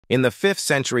In the 5th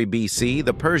century BC,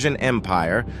 the Persian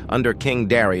Empire, under King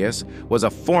Darius, was a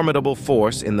formidable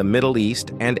force in the Middle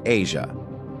East and Asia.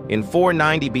 In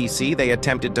 490 BC, they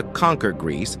attempted to conquer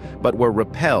Greece, but were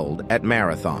repelled at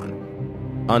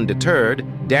Marathon. Undeterred,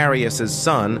 Darius's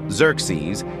son,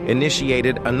 Xerxes,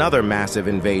 initiated another massive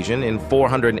invasion in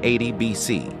 480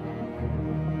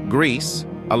 BC. Greece,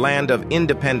 a land of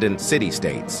independent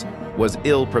city-states, was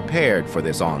ill-prepared for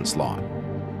this onslaught.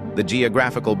 The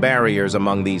geographical barriers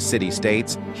among these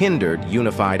city-states hindered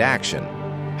unified action.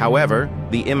 However,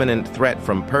 the imminent threat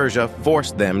from Persia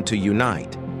forced them to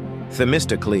unite.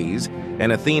 Themistocles,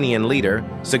 an Athenian leader,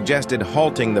 suggested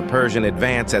halting the Persian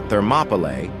advance at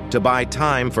Thermopylae to buy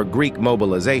time for Greek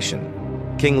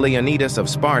mobilization. King Leonidas of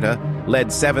Sparta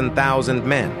led 7,000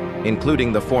 men,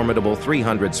 including the formidable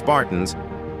 300 Spartans,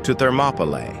 to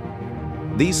Thermopylae.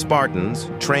 These Spartans,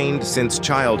 trained since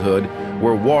childhood,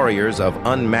 were warriors of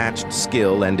unmatched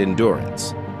skill and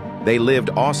endurance. They lived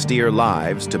austere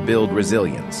lives to build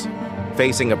resilience.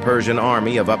 Facing a Persian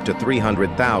army of up to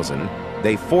 300,000,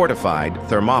 they fortified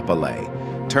Thermopylae,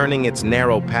 turning its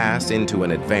narrow pass into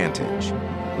an advantage.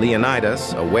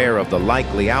 Leonidas, aware of the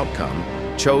likely outcome,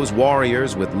 chose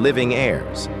warriors with living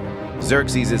heirs.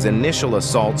 Xerxes' initial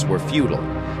assaults were futile.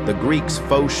 The Greeks'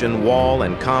 Phocian wall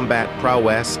and combat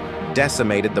prowess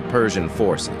decimated the Persian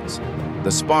forces.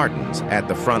 The Spartans, at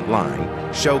the front line,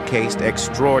 showcased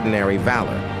extraordinary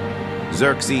valor.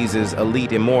 Xerxes'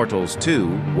 elite immortals, too,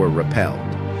 were repelled.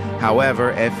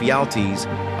 However, Ephialtes,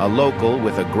 a local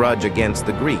with a grudge against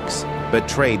the Greeks,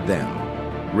 betrayed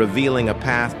them, revealing a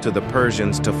path to the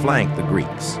Persians to flank the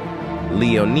Greeks.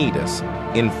 Leonidas,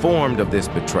 informed of this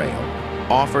betrayal,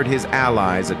 offered his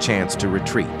allies a chance to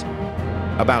retreat.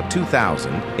 About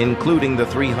 2,000, including the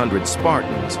 300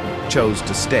 Spartans, chose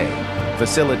to stay,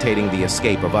 facilitating the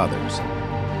escape of others.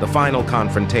 The final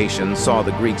confrontation saw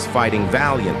the Greeks fighting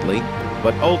valiantly,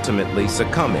 but ultimately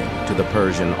succumbing to the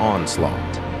Persian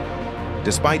onslaught.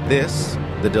 Despite this,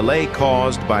 the delay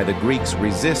caused by the Greeks'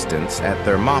 resistance at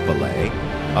Thermopylae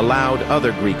allowed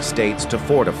other Greek states to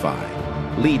fortify,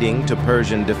 leading to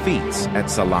Persian defeats at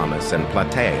Salamis and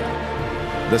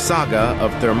Platea. The saga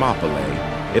of Thermopylae,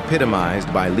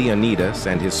 epitomized by Leonidas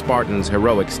and his Spartans'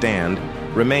 heroic stand,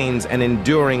 remains an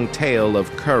enduring tale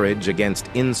of courage against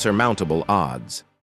insurmountable odds.